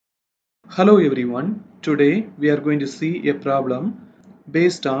Hello everyone. Today we are going to see a problem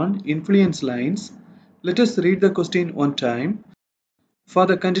based on influence lines. Let us read the question one time. For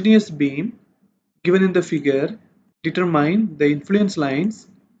the continuous beam given in the figure, determine the influence lines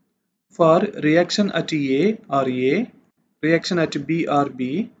for reaction at A or A, reaction at B or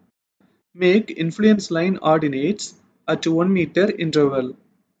B. Make influence line ordinates at 1 meter interval.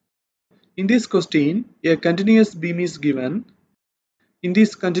 In this question, a continuous beam is given. In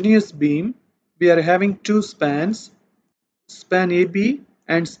this continuous beam, we are having two spans, span AB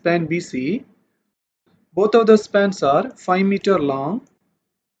and span BC. Both of the spans are 5 meter long.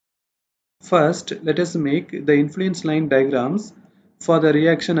 First, let us make the influence line diagrams for the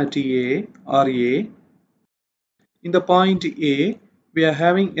reaction at A or A. In the point A, we are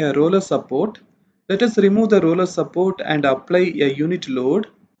having a roller support. Let us remove the roller support and apply a unit load.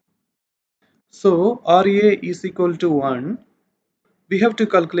 So, RA is equal to 1. We have to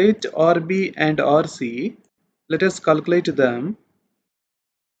calculate RB and RC. Let us calculate them.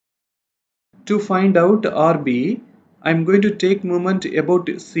 To find out RB, I am going to take moment about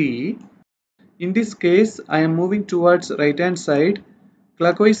C. In this case, I am moving towards right hand side.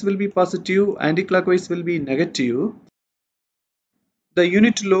 Clockwise will be positive, anti-clockwise will be negative. The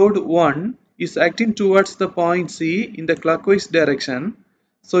unit load 1 is acting towards the point C in the clockwise direction.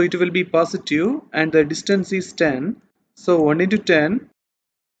 So it will be positive and the distance is 10. So 1 into 10.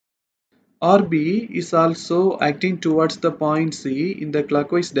 RB is also acting towards the point C in the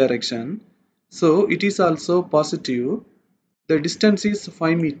clockwise direction. So it is also positive. The distance is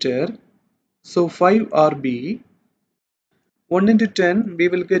 5 meter. So 5 RB. 1 into 10, we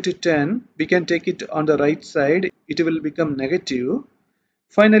will get 10. We can take it on the right side. It will become negative.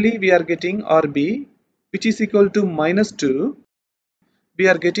 Finally, we are getting RB, which is equal to minus 2. We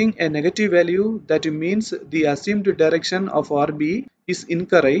are getting a negative value. That means the assumed direction of RB is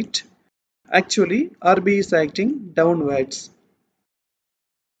incorrect. Actually, RB is acting downwards.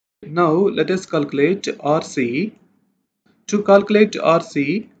 Now, let us calculate RC. To calculate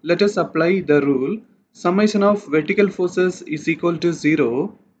RC, let us apply the rule summation of vertical forces is equal to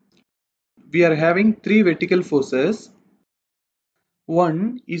 0. We are having three vertical forces.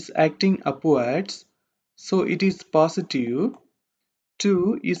 One is acting upwards, so it is positive.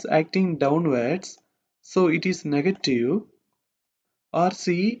 Two is acting downwards, so it is negative.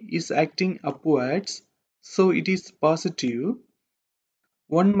 RC is acting upwards, so it is positive.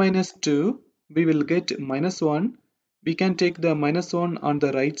 1 minus 2, we will get minus 1. We can take the minus 1 on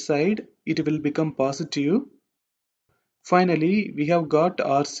the right side, it will become positive. Finally, we have got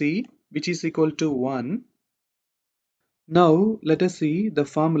RC, which is equal to 1. Now, let us see the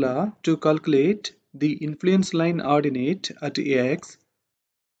formula to calculate the influence line ordinate at X.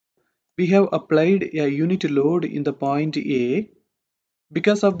 We have applied a unit load in the point A.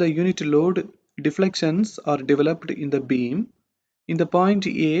 Because of the unit load, deflections are developed in the beam. In the point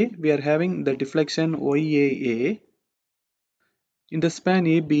A, we are having the deflection YAA. In the span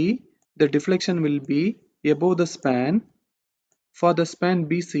AB, the deflection will be above the span. For the span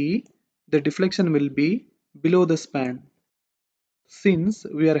BC, the deflection will be below the span. Since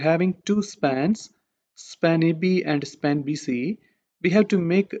we are having two spans, span AB and span BC, we have to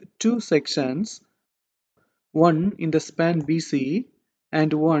make two sections, one in the span BC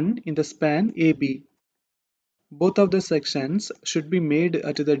and one in the span AB. Both of the sections should be made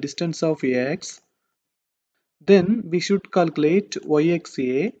at the distance of X. Then we should calculate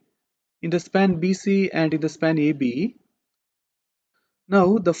YXA in the span BC and in the span AB.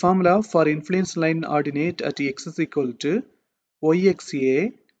 Now the formula for influence line ordinate at X is equal to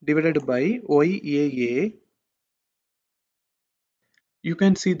YXA divided by YAA. You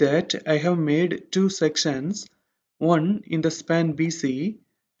can see that I have made two sections, one in the span BC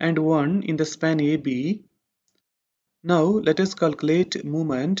and one in the span AB. Now let us calculate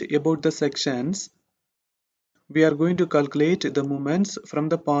movement about the sections. We are going to calculate the moments from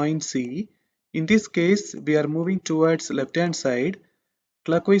the point C. In this case, we are moving towards left hand side.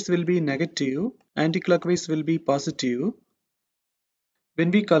 Clockwise will be negative, anti-clockwise will be positive. When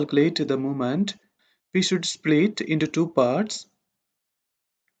we calculate the moment, we should split into two parts.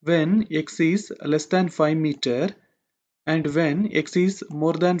 When x is less than 5 meter and when x is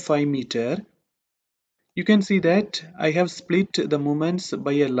more than 5 meter. You can see that I have split the moments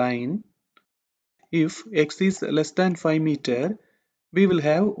by a line. If x is less than 5 meter, we will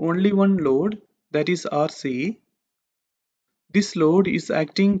have only one load, that is RC. This load is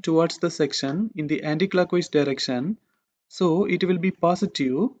acting towards the section in the anti-clockwise direction, so it will be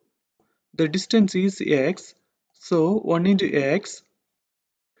positive. The distance is x, so 1 into x.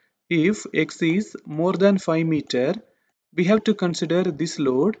 If x is more than 5 meter, we have to consider this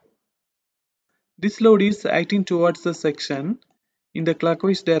load. This load is acting towards the section in the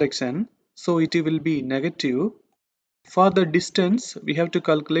clockwise direction, so it will be negative. For the distance, we have to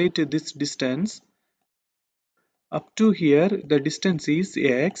calculate this distance. Up to here, the distance is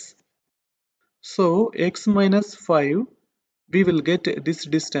x. So x minus 5, we will get this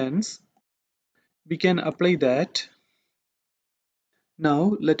distance. We can apply that.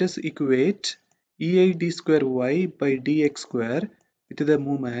 Now let us equate ei d square y by dx square with the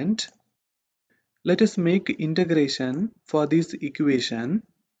moment. Let us make integration for this equation.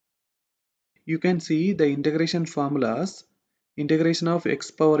 You can see the integration formulas. Integration of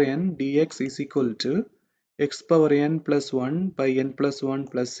x power n dx is equal to x power n plus 1 by n plus 1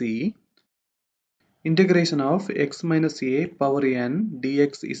 plus c. Integration of x minus a power n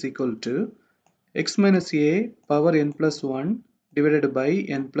dx is equal to x minus a power n plus 1 divided by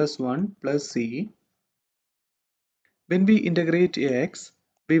n plus 1 plus c. When we integrate x,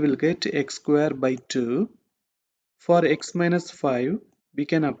 we will get x square by 2. For x minus 5, we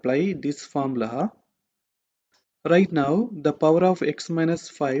can apply this formula. Right now, the power of x minus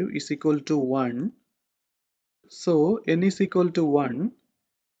 5 is equal to 1. So, n is equal to 1.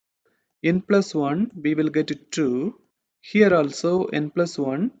 N plus 1, we will get 2. Here also, n plus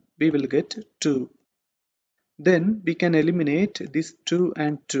 1, we will get 2. Then, we can eliminate this 2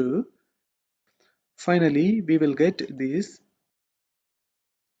 and 2. Finally, we will get this.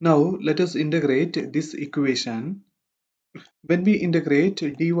 Now, let us integrate this equation. When we integrate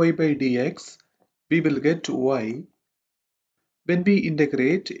dy by dx, we will get y. When we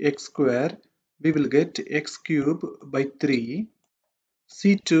integrate x square, we will get x cube by 3.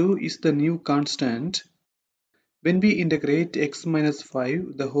 C2 is the new constant. When we integrate x minus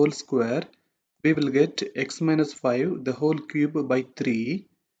 5 the whole square, we will get x minus 5 the whole cube by 3.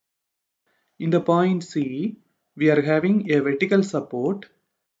 In the point C, we are having a vertical support.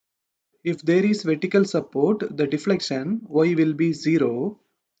 If there is vertical support, the deflection y will be 0.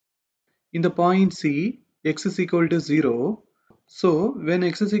 In the point C, x is equal to 0. So, when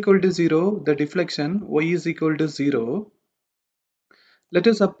x is equal to 0, the deflection y is equal to 0. Let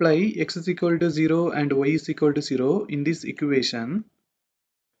us apply x is equal to 0 and y is equal to 0 in this equation.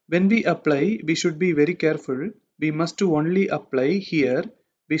 When we apply, we should be very careful. We must only apply here.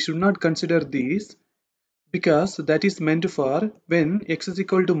 We should not consider these because that is meant for when x is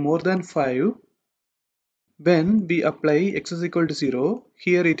equal to more than 5. When we apply x is equal to 0,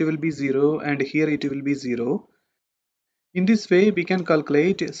 here it will be 0 and here it will be 0. In this way, we can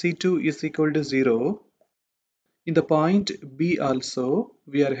calculate C2 is equal to 0. In the point B also,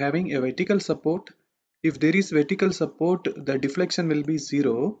 we are having a vertical support. If there is vertical support, the deflection will be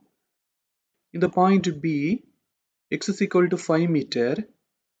 0. In the point B, x is equal to 5 meter.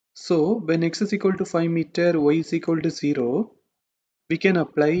 So, when x is equal to 5 meter, y is equal to 0. We can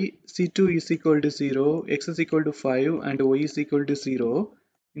apply C2 is equal to 0, x is equal to 5 and y is equal to 0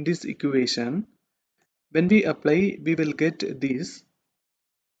 in this equation. When we apply, we will get this.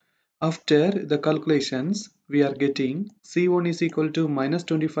 After the calculations, we are getting C1 is equal to minus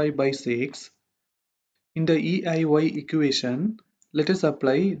 25 by 6. In the EIY equation, let us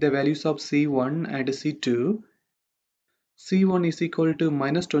apply the values of C1 and C2. C1 is equal to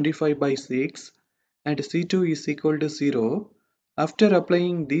minus 25 by 6 and C2 is equal to 0. After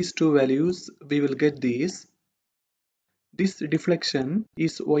applying these two values, we will get this. This deflection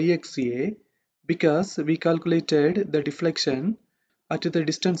is yxa because we calculated the deflection at the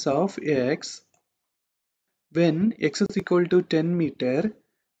distance of x. When x is equal to 10 meter,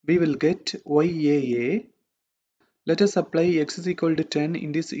 we will get yaa. Let us apply x is equal to 10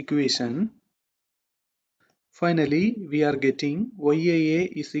 in this equation. Finally, we are getting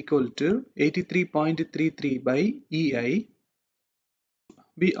yaa is equal to 83.33 by ei.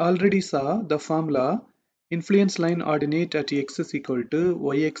 We already saw the formula influence line ordinate at x is equal to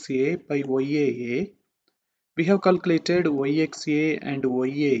yxa by yaa. We have calculated yxa and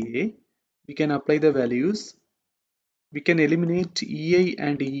yaa. We can apply the values. We can eliminate ei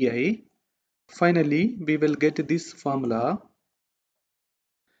and ei. Finally, we will get this formula.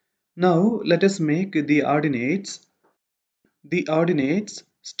 Now, let us make the ordinates. The ordinates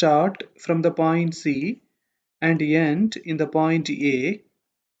start from the point C and end in the point A.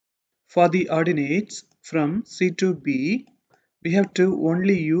 For the ordinates from C to B, we have to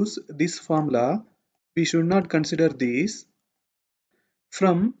only use this formula. We should not consider these.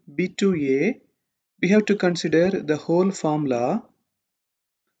 From B to A, we have to consider the whole formula.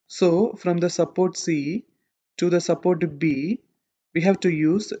 So, from the support C to the support B, we have to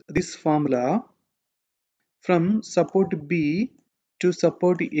use this formula. From support B to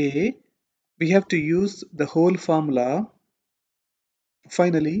support A, we have to use the whole formula.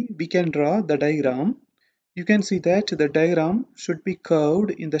 Finally, we can draw the diagram. You can see that the diagram should be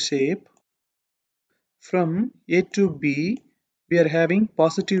curved in the shape. From A to B, we are having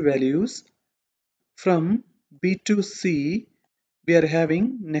positive values. From B to C, we are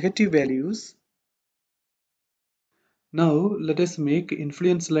having negative values. Now let us make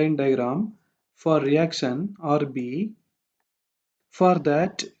influence line diagram for reaction RB. For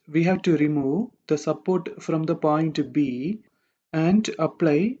that, we have to remove the support from the point B and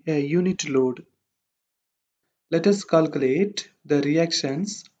apply a unit load. Let us calculate the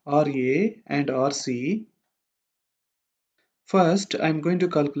reactions RA and RC. First, I am going to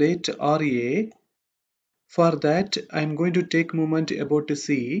calculate RA. For that, I am going to take moment about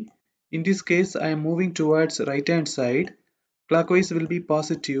C. In this case, I am moving towards right hand side. Clockwise will be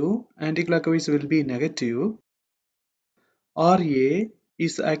positive, anti-clockwise will be negative. RA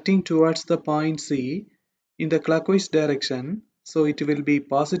is acting towards the point C in the clockwise direction, so it will be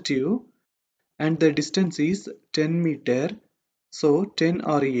positive, and the distance is 10 meter, so 10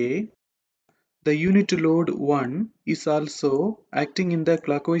 RA. The unit load 1 is also acting in the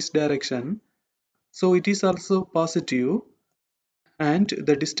clockwise direction, so it is also positive, and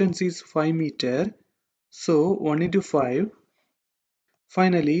the distance is 5 meter, so 1 into 5.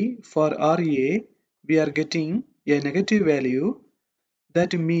 Finally, for RA, we are getting a negative value.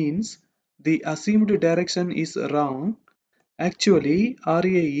 That means the assumed direction is wrong. Actually, RA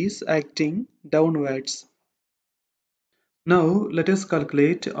is acting downwards. Now, let us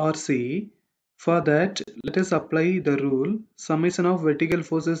calculate RC. For that, let us apply the rule summation of vertical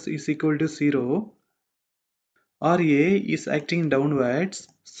forces is equal to 0. RA is acting downwards,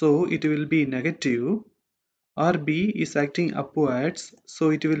 so it will be negative. RB is acting upwards,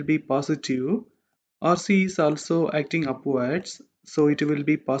 so it will be positive. RC is also acting upwards, so it will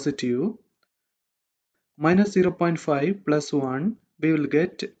be positive. Minus 0.5 plus 1, we will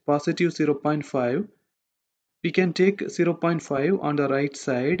get positive 0.5. We can take 0.5 on the right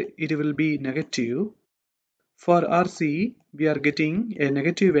side, it will be negative. For RC, we are getting a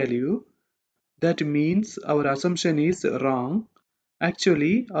negative value. That means our assumption is wrong.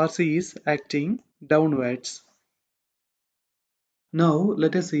 Actually, RC is acting downwards. Now,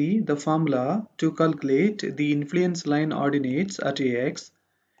 let us see the formula to calculate the influence line ordinates at X,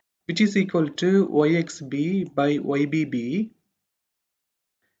 which is equal to yxb by ybb.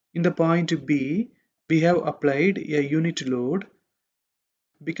 In the point B, we have applied a unit load.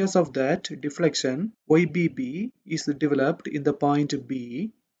 Because of that, deflection ybb is developed in the point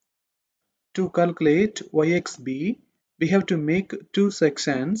B. To calculate yxb, we have to make two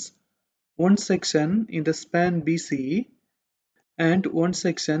sections, one section in the span BC and one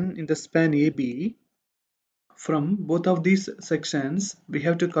section in the span AB. From both of these sections, we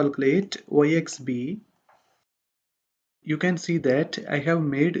have to calculate yxb. You can see that I have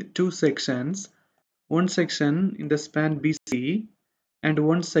made two sections, one section in the span BC and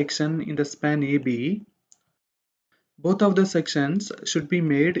one section in the span AB. Both of the sections should be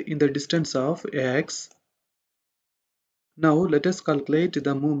made in the distance of x. Now let us calculate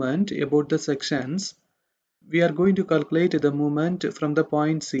the movement about the sections. We are going to calculate the movement from the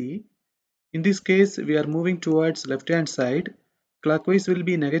point C. In this case, we are moving towards left hand side. Clockwise will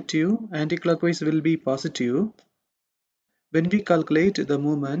be negative, anti-clockwise will be positive. When we calculate the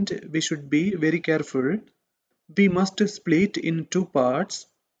movement, we should be very careful. We must split in two parts.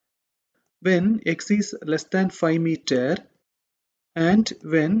 When x is less than 5 meter and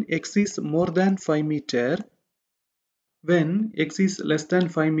when x is more than 5 meter. When x is less than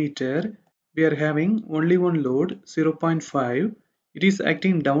 5 meter, we are having only one load, 0.5. It is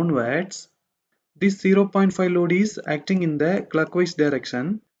acting downwards. This 0.5 load is acting in the clockwise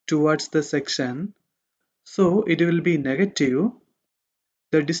direction towards the section. So it will be negative.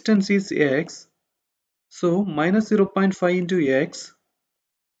 The distance is x. So minus 0.5 into x.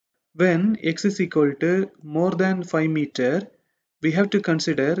 When x is equal to more than 5 meter, we have to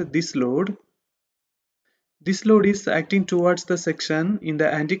consider this load. This load is acting towards the section in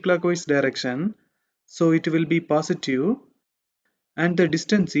the anti-clockwise direction, so it will be positive, and the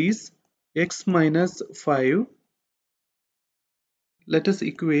distance is x minus 5. Let us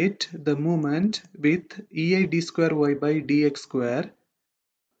equate the movement with ei d square y by dx square.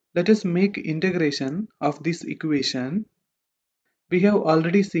 Let us make integration of this equation. We have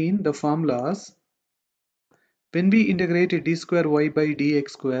already seen the formulas. When we integrate d square y by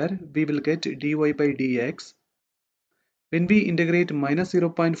dx square, we will get dy by dx. When we integrate minus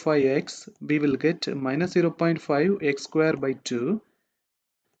 0.5x, we will get minus 0.5 x square by 2.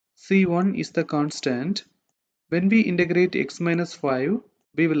 C1 is the constant. When we integrate x minus 5,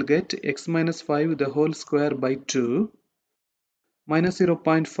 we will get x minus 5 the whole square by 2. minus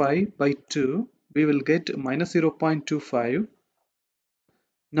 0.5 by 2, we will get minus 0.25.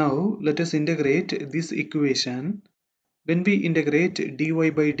 Now let us integrate this equation. When we integrate dy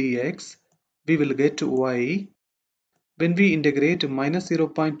by dx, we will get y. When we integrate minus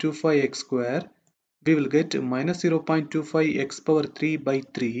 0.25 x square, we will get minus 0.25 x power 3 by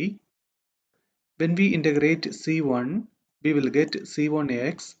 3. When we integrate c1, we will get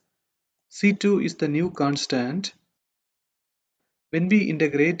c1x. c2 is the new constant. When we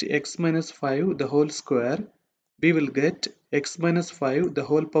integrate x minus 5 the whole square, we will get x minus 5 the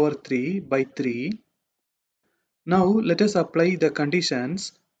whole power 3 by 3. Now let us apply the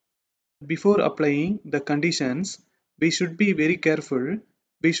conditions. Before applying the conditions, we should be very careful.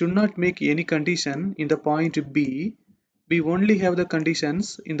 We should not make any condition in the point B. We only have the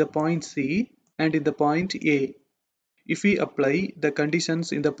conditions in the point C and in the point A. If we apply the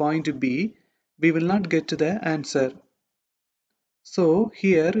conditions in the point B, we will not get the answer. So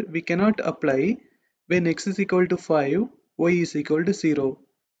here we cannot apply when x is equal to 5, y is equal to 0.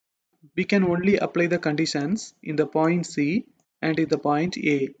 We can only apply the conditions in the point C and in the point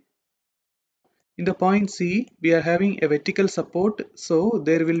A. In the point C, we are having a vertical support, so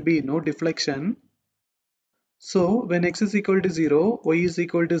there will be no deflection. So when x is equal to 0, y is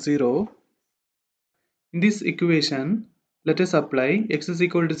equal to 0. In this equation, let us apply x is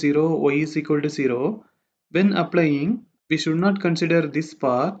equal to 0, y is equal to 0. When applying, we should not consider this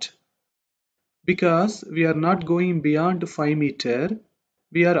part because we are not going beyond 5 meter.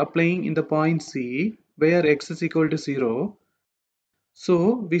 We are applying in the point C where x is equal to 0.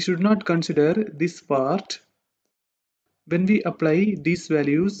 So we should not consider this part. When we apply these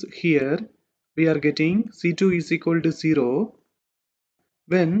values here, we are getting C2 is equal to 0.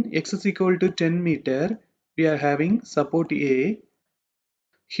 When x is equal to 10 meter, we are having support A.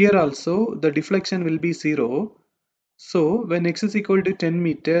 Here also the deflection will be 0. So when x is equal to 10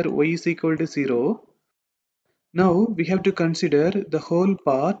 meter, y is equal to 0. Now we have to consider the whole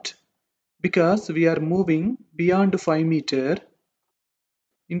part because we are moving beyond 5 meter.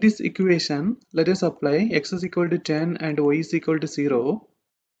 In this equation, let us apply x is equal to 10 and y is equal to 0.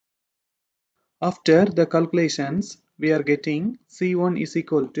 After the calculations, we are getting C1 is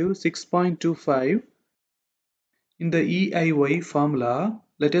equal to 6.25. In the EIY formula,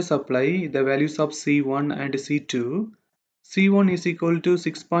 let us apply the values of C1 and C2. C1 is equal to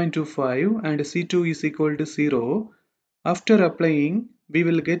 6.25 and C2 is equal to 0. After applying, we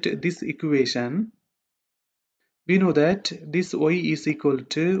will get this equation. We know that this y is equal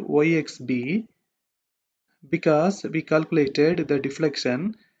to yxb because we calculated the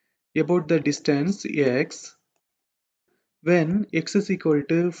deflection about the distance x. When x is equal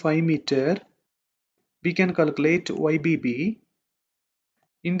to 5 meter, we can calculate ybb.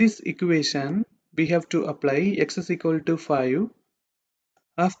 In this equation, we have to apply x is equal to 5.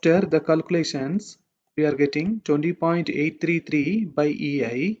 After the calculations, we are getting 20.833 by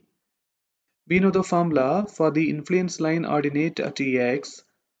EI. We know the formula for the influence line ordinate at x,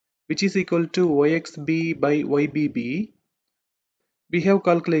 which is equal to yxb by ybb. We have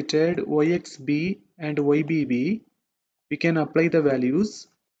calculated yxb and ybb. We can apply the values.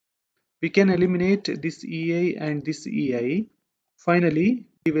 We can eliminate this EI and this EI. Finally,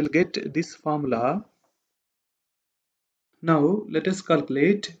 we will get this formula. Now, let us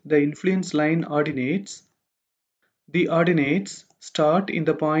calculate the influence line ordinates. The ordinates start in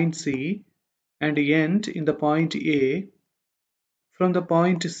the point C and end in the point A. From the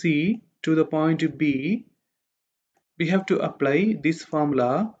point C to the point B, we have to apply this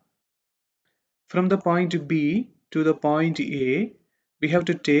formula. From the point B to the point A, we have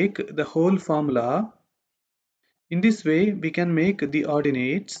to take the whole formula. In this way, we can make the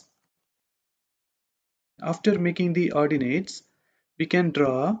ordinates. After making the ordinates, we can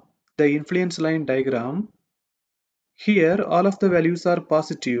draw the influence line diagram. Here, all of the values are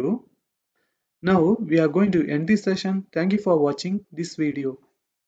positive. Now, we are going to end this session. Thank you for watching this video.